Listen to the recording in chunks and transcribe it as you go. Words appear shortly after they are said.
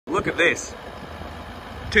look at this.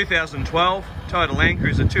 2012 Toyota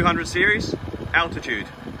Landcruiser 200 series, altitude.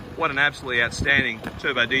 What an absolutely outstanding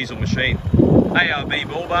turbo diesel machine. ARB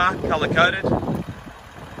bull bar, colour coded.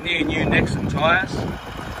 New Nexon tyres.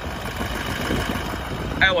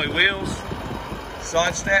 Alloy wheels,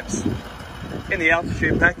 side steps. In the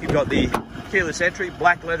altitude pack you've got the keyless entry,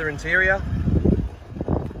 black leather interior.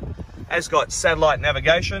 Has got satellite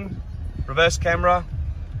navigation, reverse camera,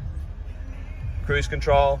 cruise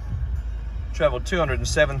control. Travelled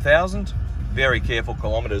 207,000, very careful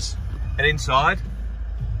kilometres. And inside,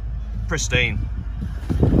 pristine.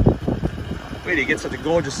 Where do you get such a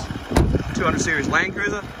gorgeous 200 series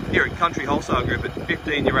Landcruiser? Here at Country Wholesale Group at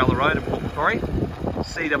 15 Uralla Road in Port Macquarie,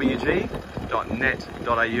 cwg.net.au.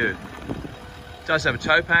 Does have a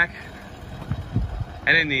tow pack,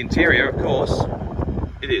 and in the interior, of course,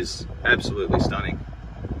 it is absolutely stunning.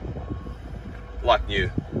 Like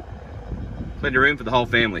new. Plenty of room for the whole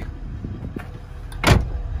family.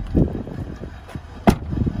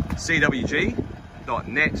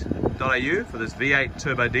 cwg.net.au for this V8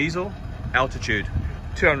 turbo diesel altitude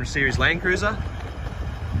 200 series Landcruiser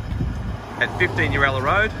at 15 Uralla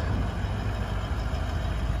Road.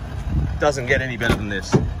 Doesn't get any better than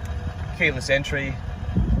this. Keyless entry,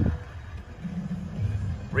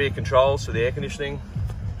 rear controls for the air conditioning.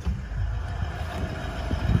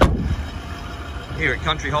 Here at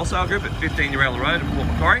Country Wholesale Group at 15 Uralla Road in Port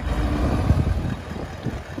Macquarie.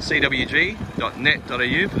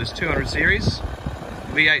 cwg.net.au for this 200 series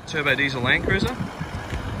V8 turbo diesel Landcruiser.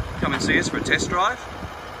 Come and see us for a test drive,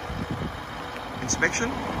 inspection,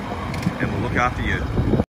 and we'll look after you.